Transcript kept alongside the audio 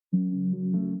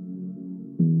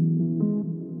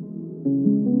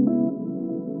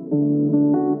You're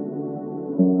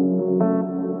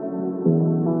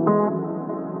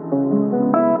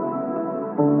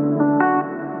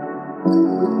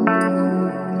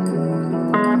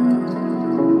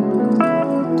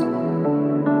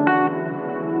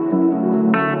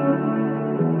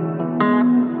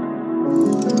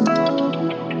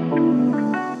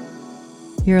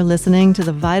listening to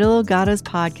the Vital Goddess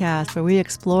podcast, where we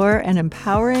explore an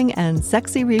empowering and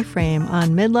sexy reframe on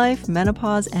midlife,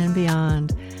 menopause, and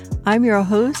beyond. I'm your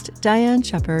host, Diane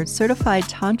Shepard, certified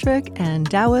Tantric and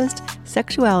Taoist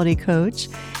sexuality coach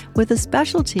with a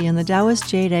specialty in the Taoist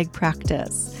Jade Egg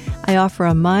practice. I offer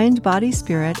a mind, body,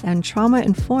 spirit, and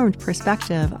trauma-informed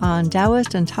perspective on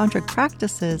Taoist and Tantric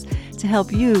practices to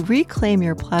help you reclaim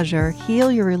your pleasure,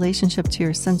 heal your relationship to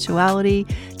your sensuality,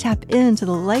 tap into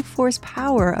the life force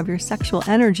power of your sexual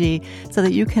energy so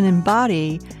that you can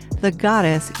embody the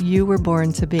goddess you were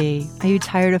born to be. Are you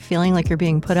tired of feeling like you're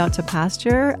being put out to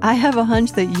pasture? I have a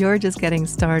hunch that you're just getting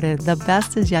started. The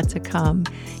best is yet to come.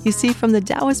 You see, from the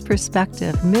Taoist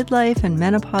perspective, midlife and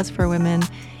menopause for women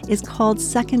is called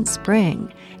second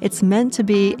spring. It's meant to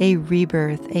be a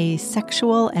rebirth, a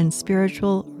sexual and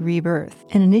spiritual rebirth,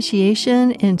 an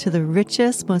initiation into the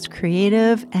richest, most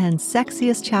creative, and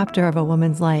sexiest chapter of a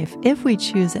woman's life, if we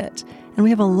choose it. And we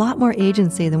have a lot more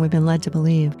agency than we've been led to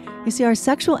believe. You see, our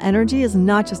sexual energy is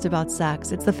not just about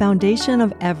sex. It's the foundation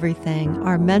of everything: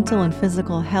 our mental and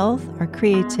physical health, our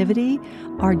creativity,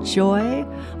 our joy,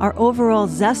 our overall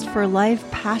zest for life,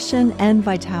 passion, and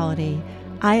vitality.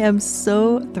 I am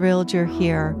so thrilled you're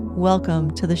here.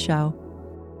 Welcome to the show.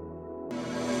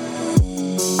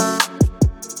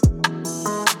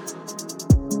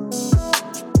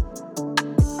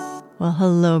 Well,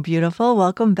 hello, beautiful.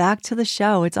 Welcome back to the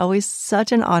show. It's always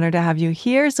such an honor to have you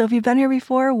here. So if you've been here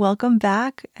before, welcome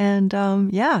back. And so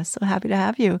happy to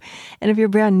have you. And if you're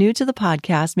brand new to the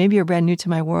podcast, maybe you're brand new to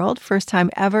my world, first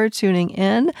time ever tuning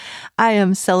in, I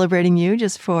am celebrating you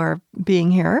just for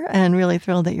being here and really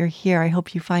thrilled that you're here. I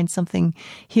hope you find something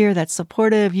here that's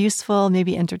supportive, useful,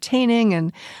 maybe entertaining,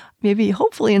 and maybe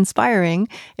hopefully inspiring.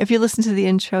 If you listen to the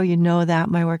intro, you know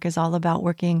that my work is all about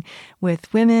working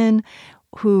with women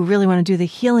who really want to do the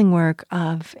healing work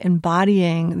of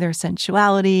embodying their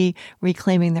sensuality,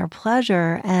 reclaiming their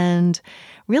pleasure, and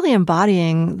really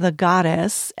embodying the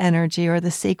goddess energy or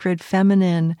the sacred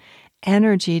feminine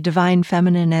energy, divine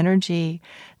feminine energy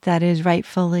that is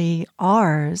rightfully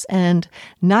ours and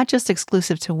not just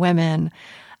exclusive to women.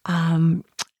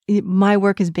 My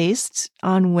work is based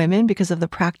on women because of the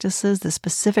practices, the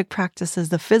specific practices,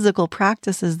 the physical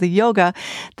practices, the yoga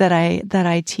that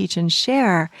I teach and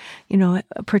share, it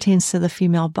pertains to the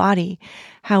female body.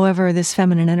 However, this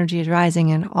feminine energy is rising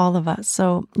in all of us.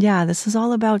 So yeah, this is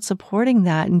all about supporting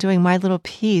that and doing my little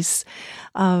piece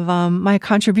of my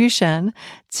contribution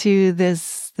to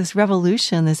this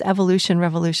revolution, this evolution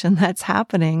revolution that's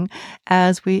happening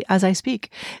as I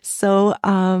speak. So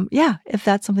if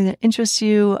that's something that interests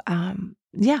you,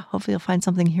 hopefully you'll find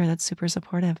something here that's super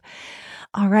supportive.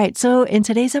 All right. So in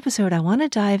today's episode, I want to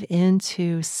dive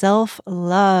into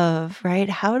self-love, right?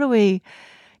 How do we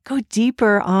go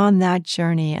deeper on that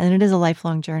journey? And it is a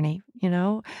lifelong journey.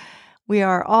 We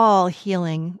are all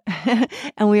healing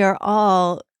and we are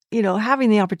all,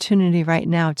 having the opportunity right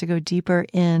now to go deeper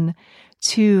in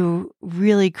to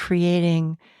really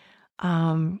creating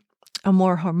a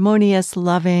more harmonious,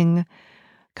 loving,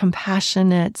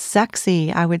 compassionate,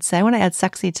 sexy, I would say. I want to add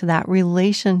sexy to that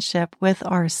relationship with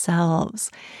ourselves.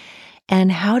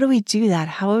 And how do we do that?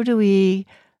 How do we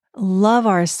love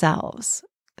ourselves?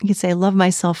 You could say, love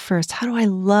myself first. How do I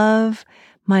love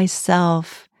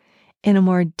myself in a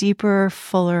more deeper,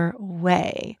 fuller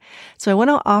way? So I want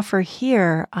to offer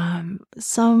here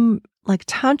some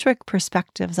tantric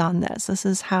perspectives on this. This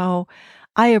is how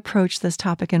I approach this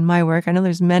topic in my work. I know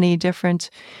there's many different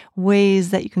ways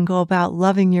that you can go about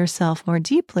loving yourself more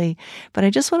deeply, but I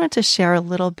just wanted to share a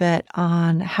little bit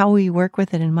on how we work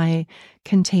with it in my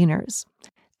containers.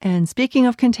 And speaking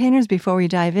of containers, before we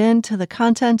dive into the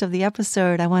content of the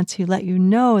episode, I want to let you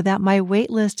know that my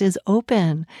waitlist is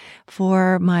open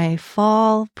for my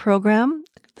fall program,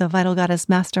 the Vital Goddess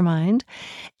Mastermind.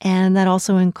 And that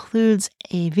also includes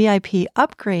a VIP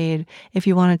upgrade if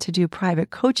you wanted to do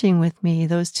private coaching with me.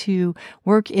 Those two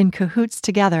work in cahoots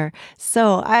together.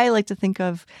 So I like to think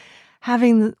of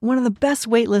having one of the best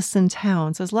waitlists in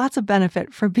town. So there's lots of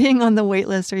benefit for being on the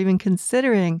waitlist or even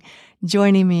considering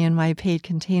joining me in my paid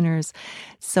containers.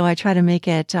 So I try to make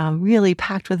it really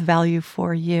packed with value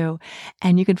for you.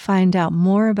 And you can find out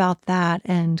more about that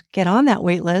and get on that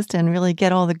wait list and really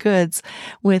get all the goods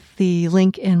with the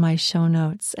link in my show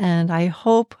notes. And I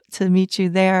hope to meet you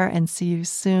there and see you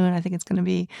soon. I think it's going to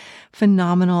be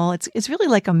phenomenal. It's really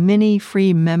like a mini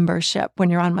free membership when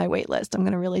you're on my wait list. I'm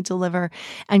going to really deliver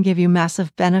and give you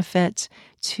massive benefit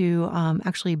to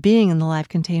actually being in the live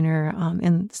container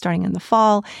starting in the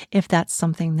fall, if that's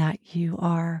something that you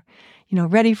are,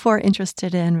 ready for,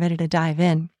 interested in, ready to dive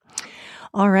in.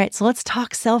 All right, so let's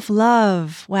talk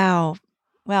self-love. Wow.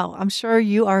 Well, I'm sure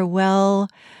you are well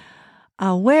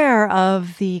aware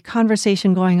of the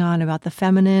conversation going on about the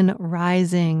feminine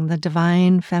rising, the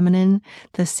divine feminine,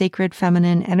 the sacred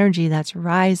feminine energy that's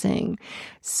rising.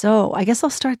 So I guess I'll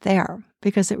start there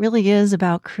because it really is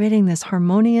about creating this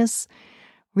harmonious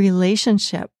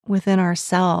relationship within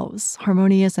ourselves,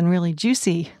 harmonious and really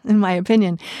juicy, in my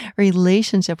opinion,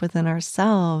 relationship within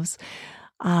ourselves,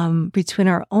 between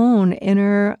our own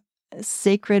inner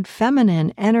sacred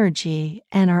feminine energy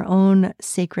and our own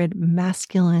sacred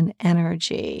masculine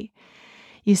energy.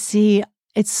 You see,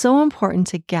 it's so important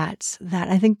to get that.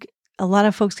 I think a lot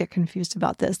of folks get confused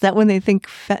about this, that when they think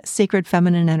sacred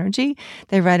feminine energy,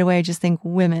 they right away just think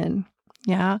women.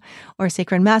 Yeah. Or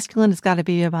sacred masculine, it's got to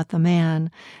be about the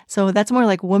man. So that's more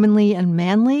like womanly and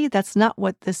manly. That's not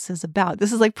what this is about.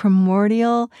 This is like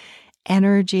primordial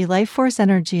energy, life force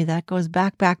energy that goes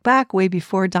back way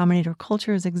before dominator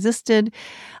cultures existed.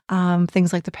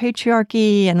 Things like the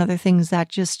patriarchy and other things that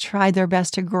just tried their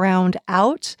best to ground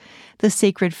out the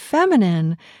sacred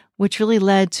feminine, which really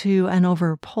led to an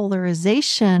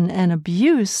overpolarization and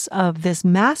abuse of this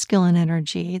masculine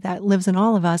energy that lives in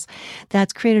all of us.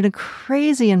 That's created a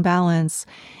crazy imbalance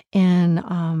in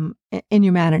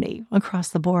humanity across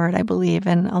the board, I believe,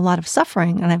 and a lot of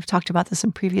suffering. And I've talked about this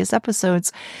in previous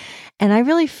episodes. And I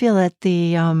really feel that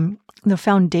the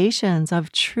foundations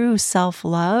of true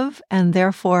self-love and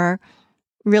therefore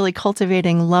really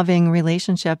cultivating loving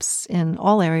relationships in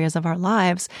all areas of our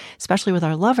lives, especially with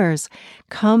our lovers,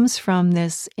 comes from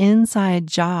this inside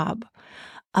job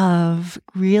of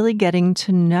really getting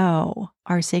to know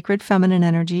our sacred feminine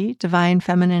energy, divine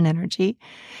feminine energy.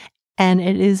 And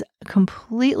it is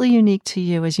completely unique to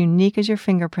you, as unique as your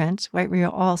fingerprint, right? We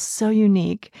are all so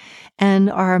unique.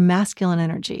 And our masculine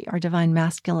energy, our divine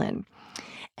masculine.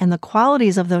 And the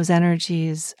qualities of those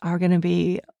energies are going to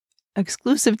be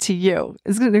exclusive to you.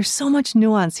 There's so much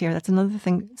nuance here. That's another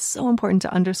thing so important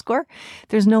to underscore.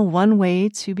 There's no one way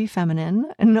to be feminine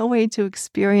and no way to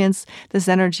experience this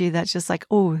energy that's just like,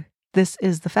 oh, this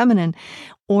is the feminine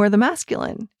or the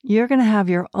masculine. You're going to have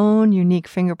your own unique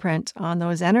fingerprint on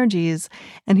those energies.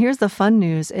 And here's the fun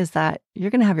news is that you're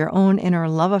going to have your own inner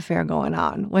love affair going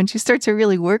on. Once you start to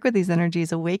really work with these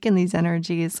energies, awaken these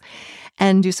energies,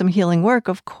 and do some healing work,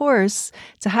 of course,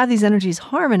 to have these energies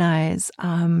harmonize,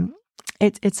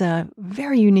 it's a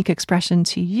very unique expression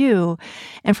to you.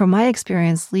 And from my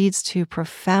experience, leads to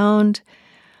profound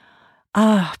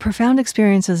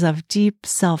experiences of deep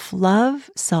self-love,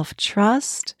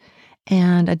 self-trust,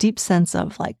 and a deep sense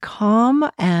of like calm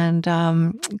and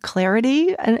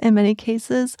clarity in many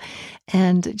cases,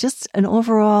 and just an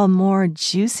overall more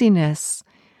juiciness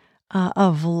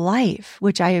of life,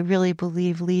 which I really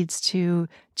believe leads to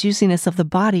juiciness of the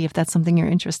body, if that's something you're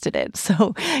interested in.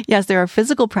 So yes, there are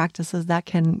physical practices that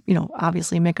can,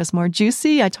 obviously make us more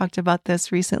juicy. I talked about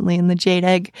this recently in the Jade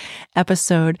Egg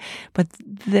episode, but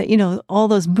all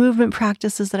those movement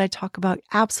practices that I talk about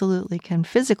absolutely can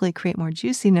physically create more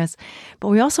juiciness. But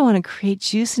we also want to create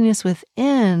juiciness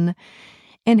within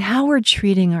and how we're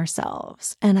treating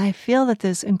ourselves. And I feel that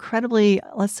this incredibly,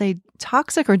 let's say,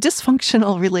 toxic or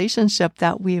dysfunctional relationship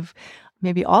that we've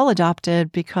maybe all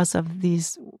adopted because of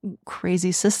these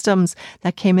crazy systems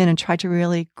that came in and tried to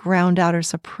really ground out or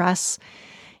suppress,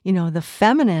 the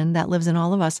feminine that lives in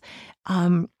all of us,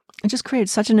 it just created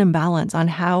such an imbalance on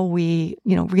how we,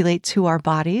 relate to our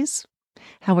bodies,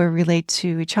 how we relate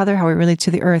to each other, how we relate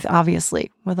to the earth, obviously,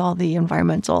 with all the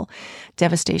environmental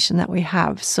devastation that we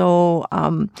have. So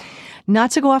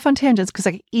not to go off on tangents, because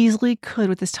I easily could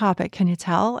with this topic. Can you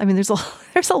tell? I mean,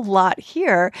 there's a lot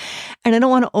here, and I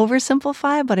don't want to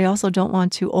oversimplify, but I also don't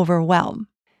want to overwhelm.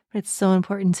 But it's so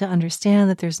important to understand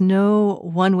that there's no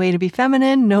one way to be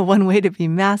feminine, no one way to be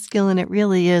masculine. It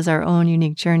really is our own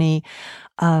unique journey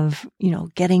of,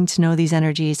 getting to know these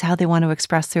energies, how they want to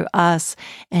express through us,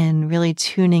 and really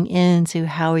tuning into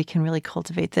how we can really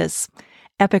cultivate this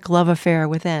epic love affair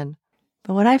within.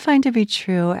 But what I find to be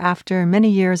true after many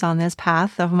years on this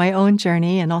path of my own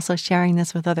journey and also sharing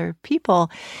this with other people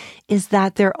is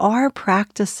that there are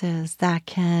practices that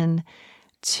can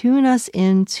tune us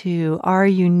into our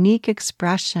unique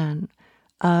expression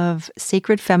of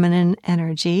sacred feminine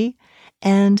energy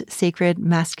and sacred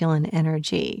masculine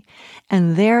energy.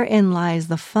 And therein lies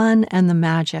the fun and the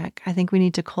magic. I think we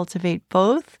need to cultivate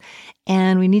both,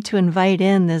 and we need to invite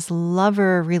in this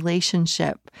lover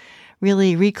relationship,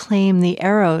 really reclaim the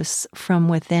eros from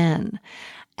within.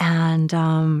 And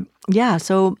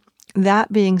so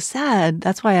that being said,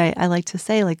 that's why I like to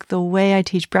say, like, the way I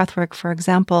teach breathwork, for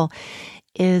example,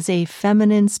 is a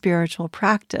feminine spiritual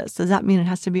practice. Does that mean it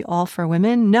has to be all for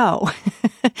women? No.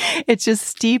 It's just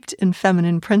steeped in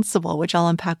feminine principle, which I'll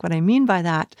unpack what I mean by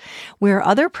that. Where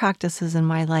other practices in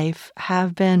my life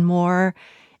have been more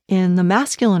in the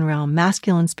masculine realm,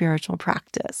 masculine spiritual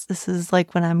practice. This is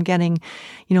like when I'm getting,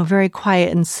 very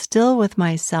quiet and still with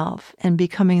myself and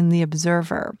becoming the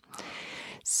observer.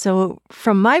 So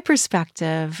from my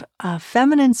perspective, a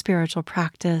feminine spiritual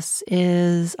practice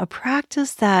is a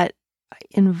practice that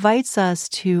invites us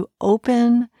to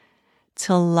open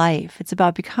to life. It's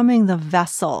about becoming the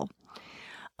vessel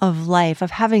of life,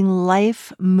 of having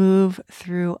life move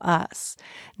through us.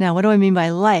 Now, what do I mean by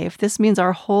life? This means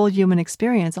our whole human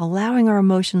experience, allowing our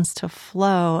emotions to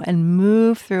flow and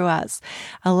move through us,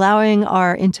 allowing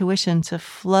our intuition to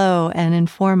flow and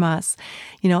inform us,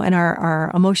 and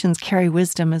our emotions carry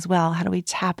wisdom as well. How do we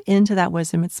tap into that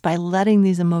wisdom? It's by letting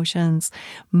these emotions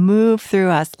move through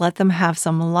us, let them have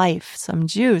some life, some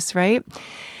juice, right?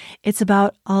 It's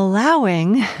about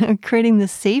allowing, creating the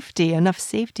safety, enough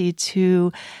safety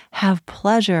to have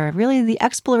pleasure. Really, the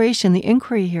exploration, the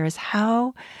inquiry here is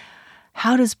how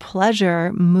does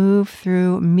pleasure move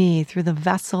through me, through the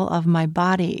vessel of my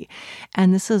body?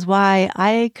 And this is why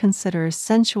I consider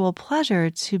sensual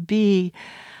pleasure to be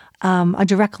a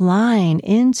direct line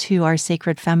into our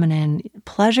sacred feminine.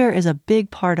 Pleasure is a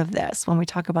big part of this when we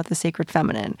talk about the sacred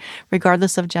feminine,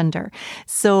 regardless of gender.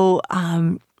 So,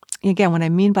 again, what I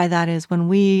mean by that is when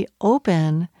we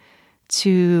open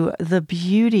to the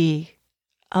beauty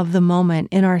of the moment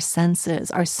in our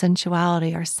senses, our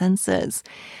sensuality, our senses,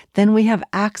 then we have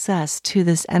access to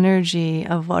this energy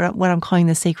of what I'm calling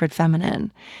the sacred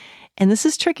feminine. And this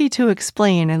is tricky to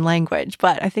explain in language,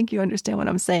 but I think you understand what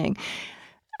I'm saying.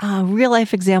 Real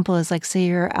life example is like, say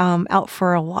you're out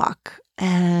for a walk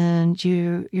and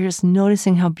you're just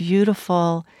noticing how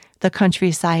beautiful the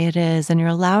countryside is, and you're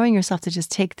allowing yourself to just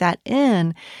take that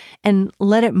in and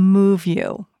let it move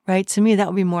you, right? To me, that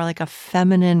would be more like a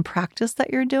feminine practice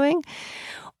that you're doing.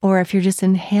 Or if you're just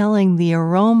inhaling the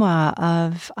aroma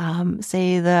of,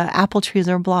 say, the apple trees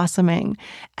are blossoming,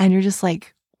 and you're just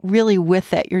like really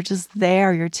with it. You're just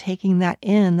there. You're taking that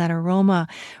in, that aroma,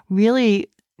 really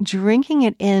drinking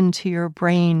it into your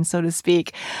brain, so to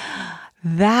speak.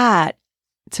 That,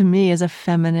 to me, is a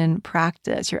feminine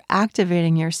practice. You're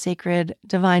activating your sacred,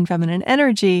 divine feminine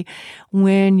energy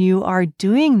when you are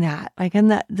doing that.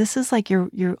 Again, this is like your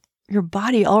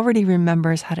body already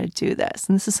remembers how to do this.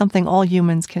 And this is something all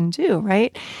humans can do,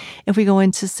 right? If we go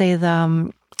into, say,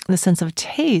 the sense of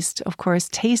taste, of course,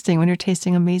 tasting, when you're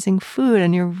tasting amazing food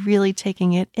and you're really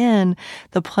taking it in,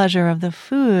 the pleasure of the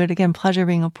food, again, pleasure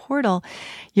being a portal,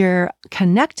 you're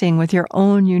connecting with your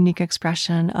own unique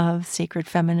expression of sacred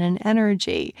feminine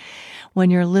energy. When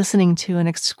you're listening to an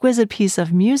exquisite piece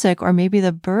of music, or maybe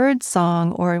the bird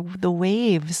song or the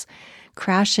waves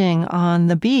crashing on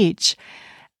the beach,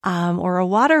 or a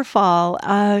waterfall,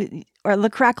 or the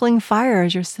crackling fire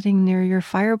as you're sitting near your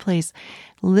fireplace,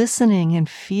 listening and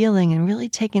feeling and really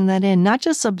taking that in, not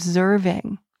just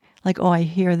observing, like, oh, I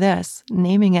hear this,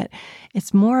 naming it.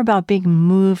 It's more about being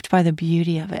moved by the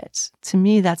beauty of it. To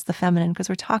me, that's the feminine, because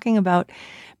we're talking about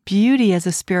beauty as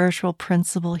a spiritual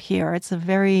principle here. It's a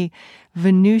very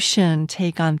Venusian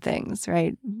take on things,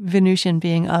 right? Venusian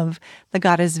being of the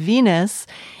goddess Venus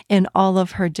in all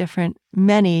of her different,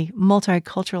 many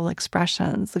multicultural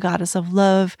expressions. The goddess of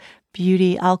love,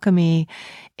 beauty, alchemy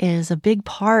is a big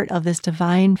part of this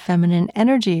divine feminine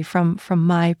energy from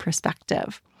my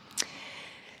perspective.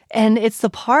 And it's the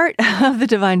part of the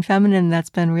divine feminine that's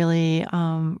been really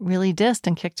dissed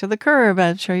and kicked to the curb.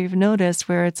 I'm sure you've noticed,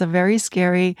 where it's a very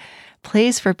scary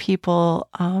place for people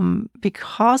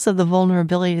because of the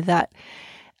vulnerability that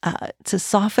to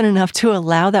soften enough to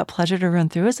allow that pleasure to run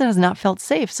through us. It has not felt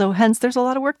safe. So hence, there's a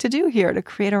lot of work to do here to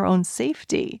create our own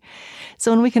safety.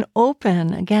 So when we can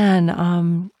open, again,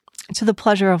 to the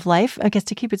pleasure of life, I guess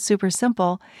to keep it super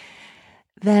simple,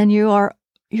 then you're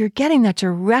getting that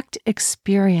direct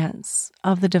experience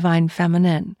of the divine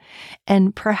feminine.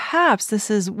 And perhaps this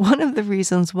is one of the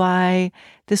reasons why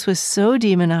this was so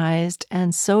demonized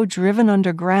and so driven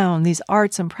underground. These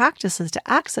arts and practices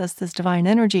to access this divine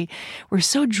energy were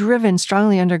so driven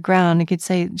strongly underground. You could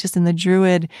say just in the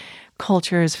Druid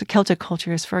cultures, Celtic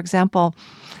cultures, for example,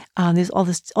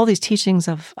 all these teachings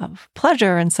of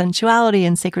pleasure and sensuality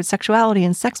and sacred sexuality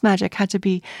and sex magic had to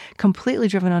be completely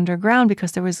driven underground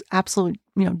because there was absolute,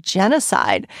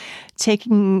 genocide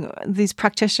taking these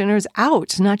practitioners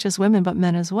out, not just women, but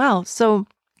men as well. So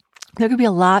there could be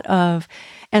a lot of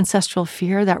ancestral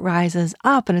fear that rises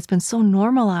up, and it's been so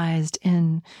normalized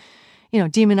in,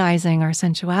 demonizing our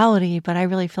sensuality. But I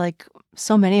really feel like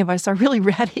so many of us are really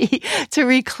ready to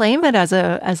reclaim it as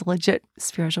a legit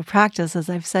spiritual practice, as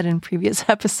I've said in previous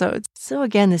episodes. So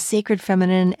again, the sacred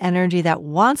feminine energy that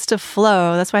wants to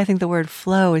flow, that's why I think the word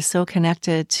flow is so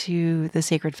connected to the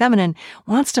sacred feminine,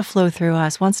 wants to flow through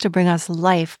us, wants to bring us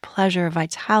life, pleasure,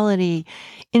 vitality,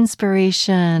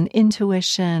 inspiration,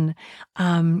 intuition,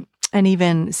 and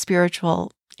even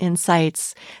spiritual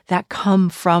insights that come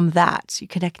from that. You're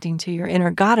connecting to your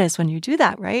inner goddess when you do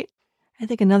that, right? I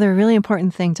think another really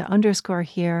important thing to underscore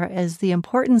here is the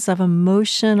importance of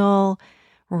emotional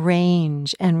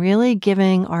range and really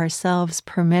giving ourselves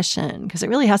permission, because it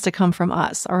really has to come from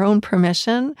us, our own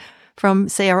permission from,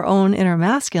 say, our own inner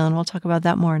masculine. We'll talk about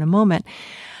that more in a moment.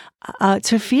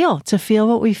 To feel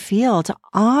what we feel, to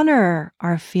honor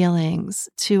our feelings,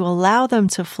 to allow them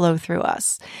to flow through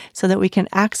us so that we can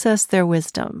access their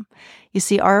wisdom. You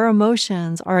see, our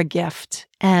emotions are a gift.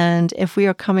 And if we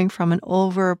are coming from an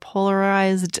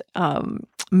over-polarized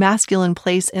masculine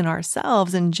place in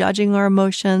ourselves and judging our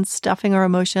emotions, stuffing our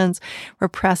emotions,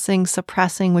 repressing,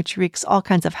 suppressing, which wreaks all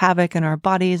kinds of havoc in our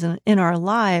bodies and in our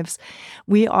lives,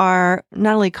 we are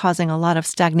not only causing a lot of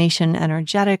stagnation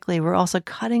energetically, we're also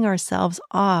cutting ourselves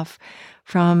off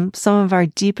from some of our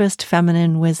deepest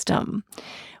feminine wisdom,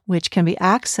 which can be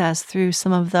accessed through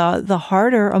some of the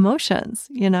harder emotions,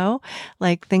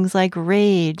 like things like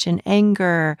rage and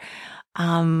anger,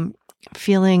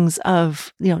 feelings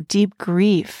of, deep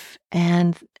grief.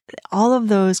 And all of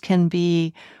those can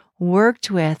be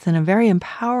worked with in a very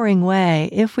empowering way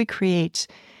if we create,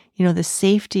 the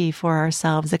safety for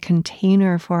ourselves, a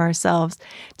container for ourselves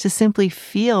to simply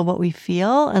feel what we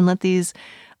feel and let these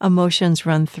emotions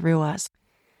run through us.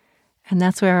 And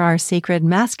that's where our sacred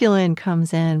masculine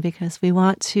comes in, because we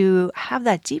want to have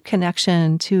that deep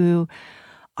connection to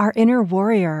our inner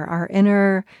warrior, our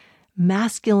inner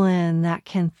masculine that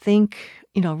can think,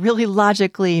 really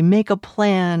logically, make a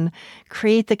plan,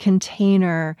 create the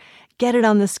container, get it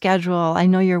on the schedule. I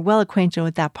know you're well acquainted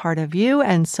with that part of you,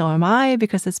 and so am I,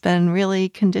 because it's been really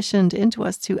conditioned into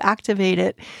us to activate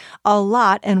it a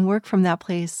lot and work from that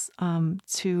place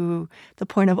to the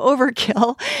point of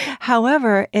overkill.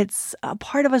 However, it's a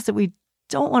part of us that we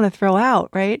don't want to throw out,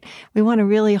 right? We want to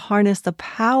really harness the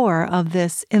power of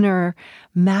this inner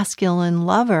masculine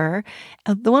lover.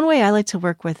 The one way I like to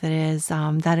work with it is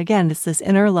that, again, it's this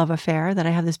inner love affair, that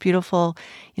I have this beautiful,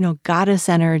 goddess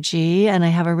energy, and I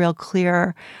have a real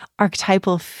clear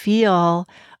archetypal feel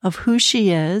of who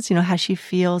she is, how she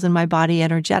feels in my body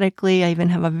energetically. I even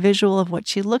have a visual of what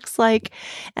she looks like.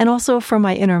 And also for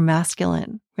my inner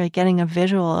masculine, right? Getting a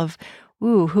visual of,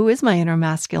 who is my inner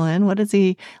masculine? What does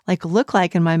he look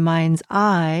like in my mind's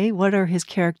eye? What are his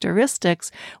characteristics?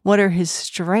 What are his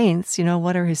strengths?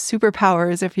 What are his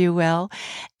superpowers, if you will?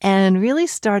 And really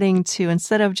starting to,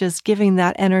 instead of just giving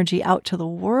that energy out to the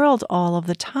world all of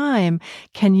the time,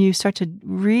 can you start to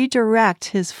redirect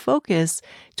his focus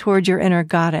toward your inner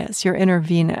goddess, your inner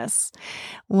Venus?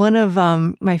 One of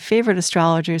my favorite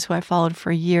astrologers who I followed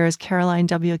for years, Caroline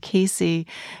W. Casey,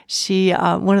 she,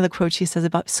 one of the quotes she says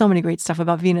about so many great stuff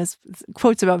about Venus,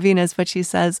 quotes about Venus, but she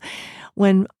says,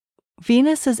 when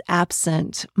Venus is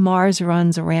absent, Mars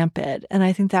runs rampant. And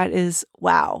I think that is,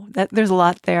 wow, there's a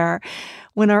lot there.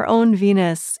 When our own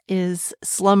Venus is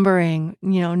slumbering,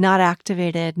 not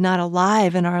activated, not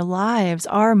alive in our lives,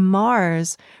 our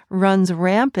Mars runs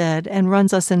rampant and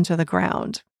runs us into the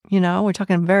ground. We're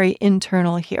talking very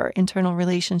internal here, internal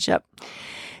relationship.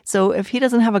 So if he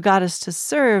doesn't have a goddess to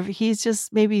serve, he's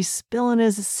just maybe spilling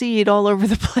his seed all over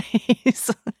the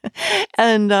place.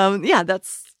 And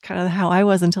that's kind of how I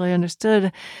was until I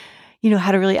understood,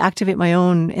 how to really activate my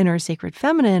own inner sacred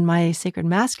feminine. My sacred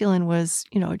masculine was,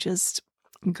 just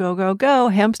go, go, go,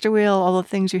 hamster wheel, all the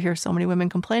things you hear so many women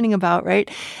complaining about, right?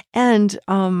 And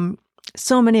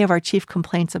so many of our chief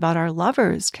complaints about our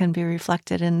lovers can be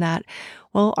reflected in that.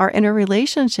 Well, our inner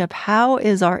relationship, how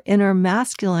is our inner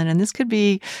masculine? And this could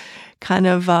be kind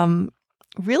of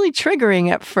really triggering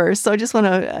at first. So I just want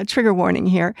a trigger warning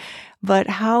here. But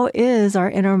how is our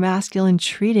inner masculine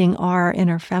treating our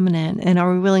inner feminine? And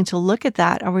are we willing to look at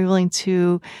that? Are we willing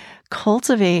to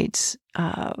cultivate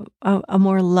a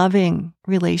more loving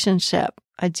relationship,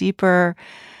 a deeper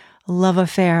love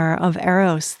affair of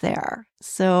Eros there?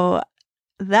 So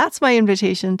that's my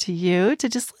invitation to you to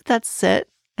just let that sit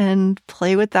and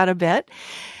play with that a bit.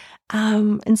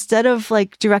 Instead of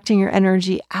like directing your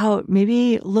energy out,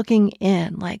 maybe looking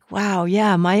in like, wow,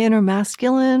 yeah, my inner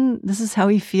masculine, this is how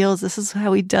he feels. This is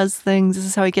how he does things. This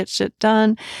is how he gets shit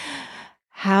done.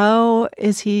 How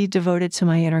is he devoted to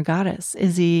my inner goddess?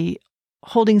 Is he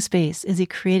holding space? Is he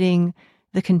creating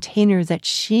the container that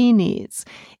she needs?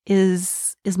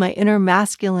 Is my inner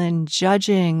masculine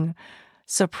judging,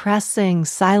 suppressing,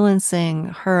 silencing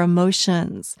her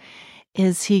emotions?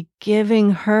 Is he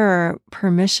giving her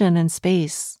permission and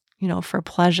space, for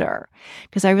pleasure?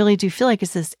 Because I really do feel like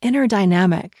it's this inner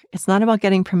dynamic. It's not about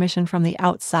getting permission from the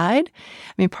outside.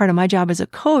 I mean, part of my job as a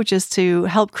coach is to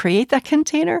help create that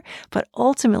container. But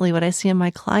ultimately, what I see in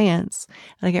my clients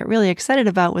that I get really excited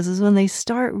about is when they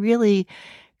start really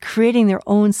creating their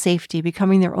own safety,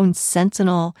 becoming their own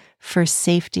sentinel for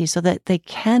safety so that they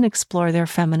can explore their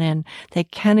feminine, they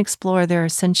can explore their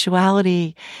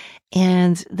sensuality,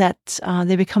 and that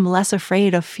they become less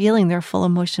afraid of feeling their full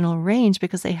emotional range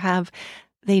because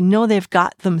they know they've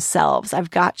got themselves. I've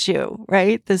got you,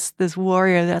 right? This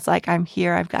warrior that's like, I'm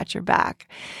here, I've got your back.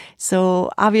 So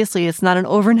obviously it's not an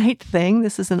overnight thing.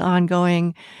 This is an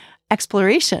ongoing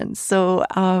exploration. So,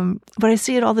 but I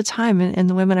see it all the time in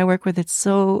the women I work with. It's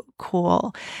so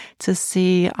cool to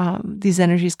see these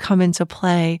energies come into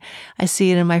play. I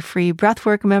see it in my free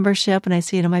breathwork membership, and I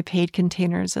see it in my paid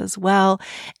containers as well.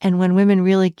 And when women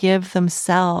really give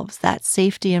themselves that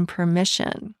safety and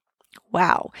permission,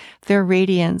 wow, their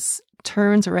radiance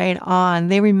turns right on.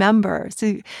 They remember.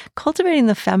 So cultivating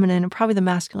the feminine and probably the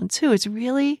masculine too, it's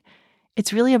really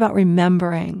about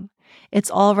remembering.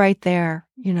 It's all right there.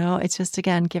 It's just,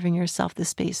 again, giving yourself the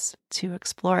space to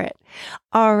explore it.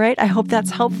 All right. I hope that's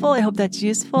helpful. I hope that's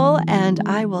useful. And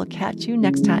I will catch you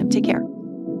next time. Take care.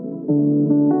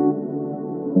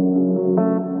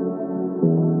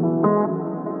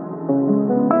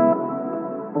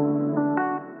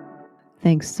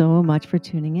 Thanks so much for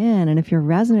tuning in. And if you're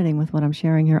resonating with what I'm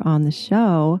sharing here on the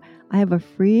show, I have a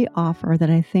free offer that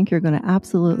I think you're going to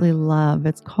absolutely love.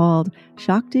 It's called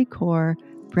Shakti Core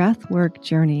Breathwork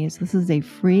Journeys. This is a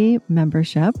free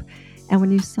membership. And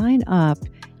when you sign up,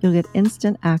 you'll get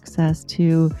instant access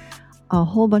to a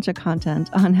whole bunch of content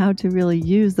on how to really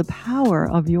use the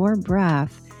power of your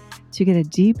breath to get a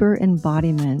deeper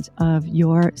embodiment of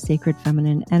your sacred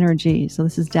feminine energy. So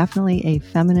this is definitely a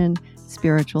feminine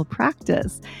spiritual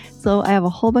practice. So I have a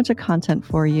whole bunch of content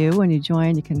for you. When you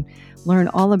join, you can learn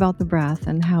all about the breath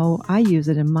and how I use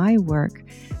it in my work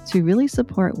to really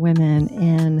support women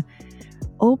in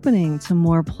opening to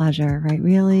more pleasure, right?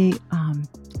 Really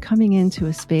coming into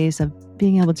a space of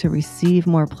being able to receive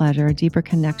more pleasure, a deeper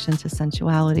connection to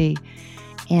sensuality,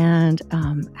 and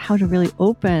how to really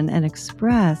open and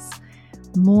express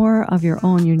more of your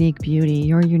own unique beauty,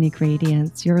 your unique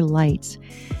radiance, your light,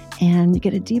 and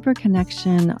get a deeper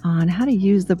connection on how to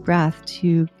use the breath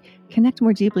to connect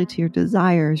more deeply to your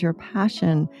desires, your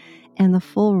passion, and the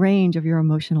full range of your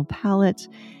emotional palette,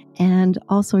 and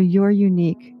also your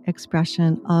unique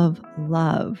expression of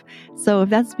love. So if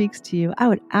that speaks to you, I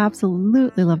would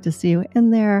absolutely love to see you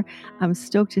in there. I'm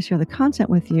stoked to share the content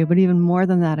with you, but even more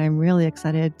than that, I'm really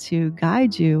excited to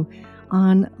guide you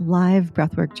on live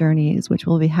breathwork journeys, which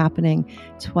will be happening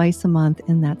twice a month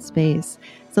in that space.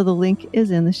 So the link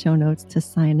is in the show notes to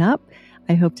sign up.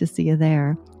 I hope to see you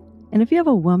there. And if you have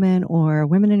a woman or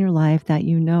women in your life that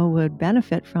you know would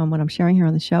benefit from what I'm sharing here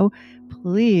on the show,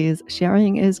 please,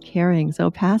 sharing is caring. So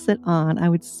pass it on. I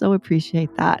would so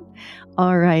appreciate that.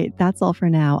 All right, that's all for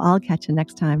now. I'll catch you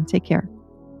next time. Take care.